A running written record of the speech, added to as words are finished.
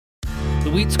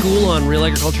The Wheat School on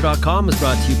RealAgriculture.com is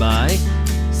brought to you by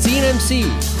C&MC,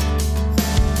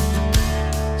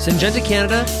 Syngenta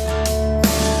Canada,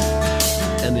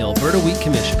 and the Alberta Wheat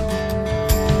Commission.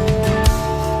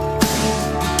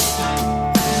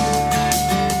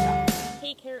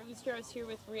 Here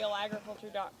with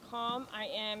RealAgriculture.com. I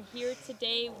am here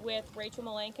today with Rachael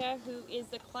Melenka, who is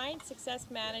the Client Success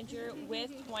Manager with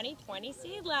 2020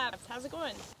 Seed Labs. How's it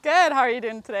going? Good. How are you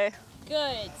doing today?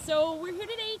 Good. So we're here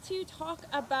today to talk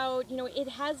about, it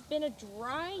has been a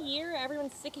dry year.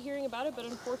 Everyone's sick of hearing about it, but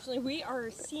unfortunately we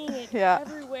are seeing it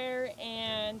everywhere,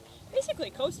 and basically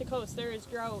coast to coast there is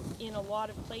drought in a lot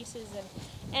of places,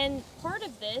 and part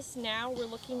of this now we're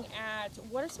looking at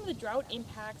what are some of the drought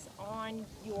impacts on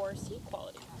your seed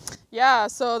quality. Yeah,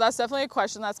 so that's definitely a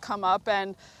question that's come up,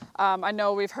 and I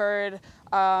know we've heard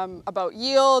about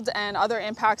yield and other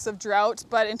impacts of drought,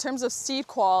 but in terms of seed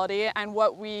quality and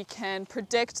what we can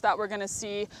predict that we're going to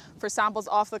see for samples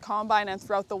off the combine and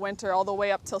throughout the winter all the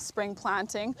way up till spring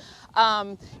planting,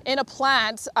 in a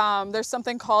plant there's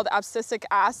something called abscisic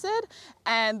acid,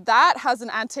 and that has an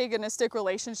antagonistic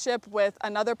relationship with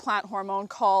another plant hormone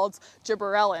called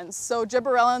gibberellins. So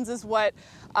gibberellins is what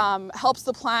helps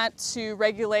the plant to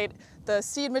regulate the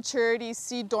seed maturity,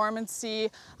 seed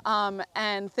dormancy,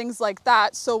 and things like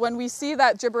that. So when we see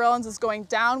that gibberellins is going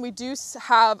down, we do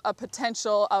have a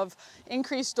potential of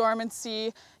increased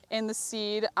dormancy in the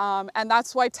seed, and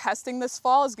that's why testing this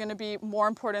fall is going to be more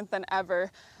important than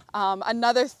ever.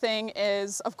 Another thing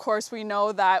is, of course, we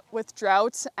know that with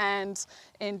drought and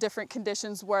in different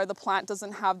conditions where the plant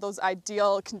doesn't have those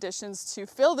ideal conditions to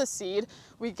fill the seed,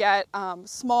 we get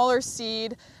smaller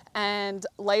seed and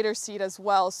lighter seed as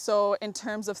well. So in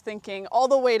terms of thinking all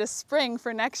the way to spring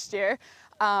for next year,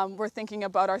 we're thinking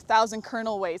about our 1,000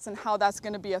 kernel weights and how that's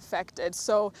going to be affected.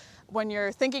 So when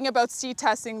you're thinking about seed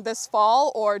testing this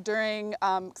fall or during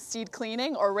seed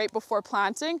cleaning or right before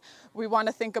planting, we want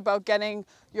to think about getting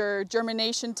your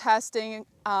germination testing,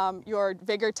 your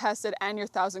vigor tested, and your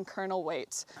 1,000 kernel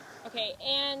weight. Okay,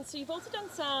 and so you've also done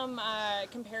some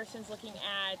comparisons looking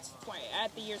at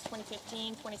the years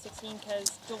 2015, 2016,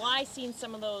 because July seen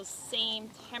some of those same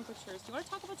temperatures. Do you want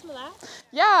to talk about some of that?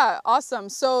 Yeah, awesome.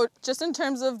 So just in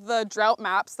terms of the drought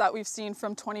maps that we've seen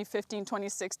from 2015,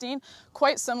 2016,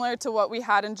 quite similar to what we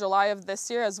had in July of this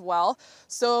year as well.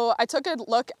 So I took a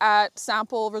look at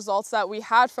sample results that we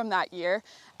had from that year,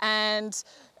 and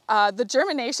the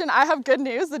germination, I have good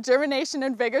news. The germination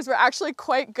and vigors were actually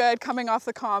quite good coming off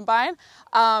the combine.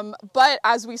 But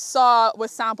as we saw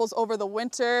with samples over the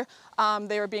winter,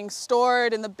 they were being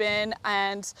stored in the bin,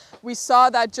 and we saw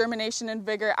that germination and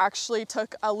vigor actually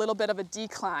took a little bit of a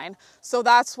decline. So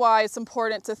that's why it's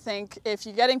important to think, if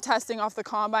you're getting testing off the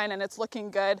combine and it's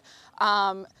looking good,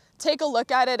 take a look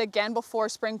at it again before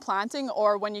spring planting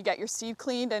or when you get your seed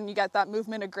cleaned and you get that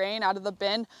movement of grain out of the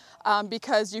bin,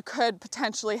 because you could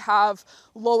potentially have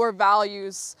lower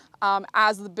values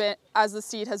as the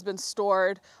seed has been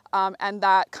stored, and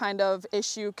that kind of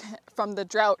issue from the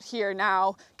drought here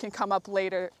now can come up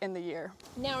later in the year.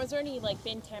 Now, is there any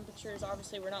bin temperatures?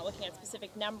 Obviously we're not looking at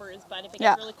specific numbers, but if it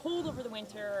gets really cold over the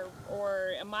winter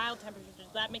or a mild temperature,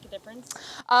 does that make a difference?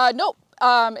 Nope.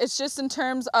 It's just in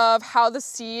terms of how the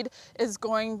seed is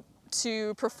going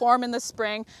to perform in the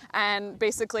spring, and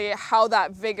basically how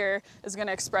that vigor is going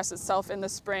to express itself in the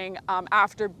spring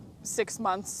after 6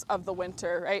 months of the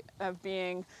winter, right, of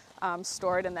being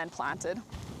stored and then planted.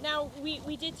 Now,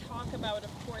 we did talk about,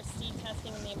 of course, seed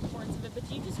testing and the importance of it, but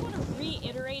do you just want to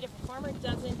reiterate, if a farmer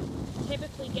doesn't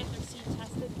typically get their seed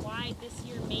tested, why this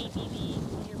year may be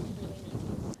the year we really need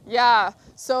to? Yeah,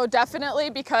 so definitely,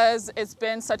 because it's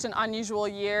been such an unusual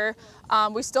year.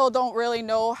 We still don't really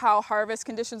know how harvest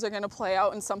conditions are going to play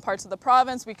out in some parts of the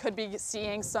province. We could be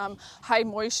seeing some high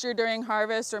moisture during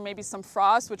harvest, or maybe some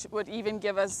frost, which would even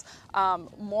give us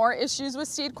more issues with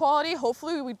seed quality.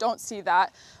 Hopefully we don't see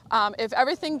that. If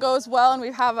everything goes well and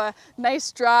we have a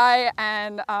nice, dry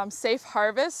and safe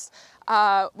harvest,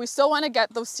 we still want to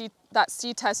get that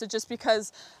seed tested, just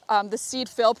because the seed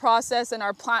fill process and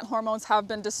our plant hormones have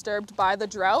been disturbed by the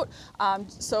drought.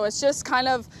 So it's just kind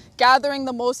of gathering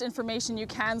the most information you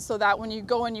can, so that when you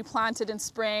go and you plant it in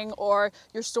spring, or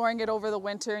you're storing it over the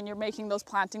winter and you're making those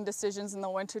planting decisions in the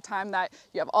winter time, that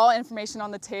you have all information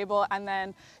on the table, and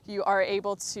then you are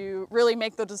able to really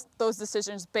make those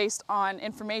decisions based on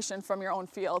information from your own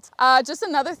field. Just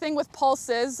another thing with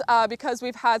pulses, because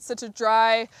we've had such a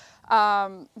dry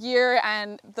year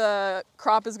and the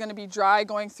crop is going to be dry,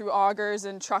 going through augers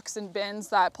and trucks and bins,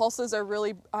 that pulses are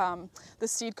really, the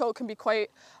seed coat can be quite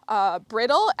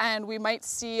brittle, and we might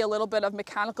see a little bit of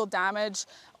mechanical damage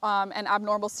and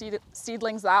abnormal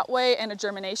seedlings that way in a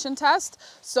germination test.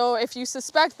 So if you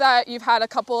suspect that you've had a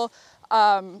couple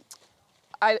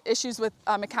issues with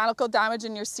mechanical damage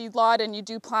in your seed lot and you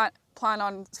do plan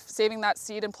on saving that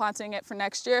seed and planting it for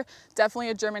next year, definitely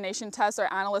a germination test.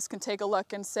 Our analyst can take a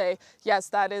look and say, yes,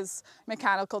 that is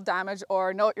mechanical damage,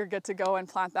 or no, you're good to go and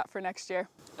plant that for next year.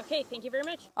 Okay, thank you very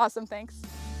much. Awesome, thanks.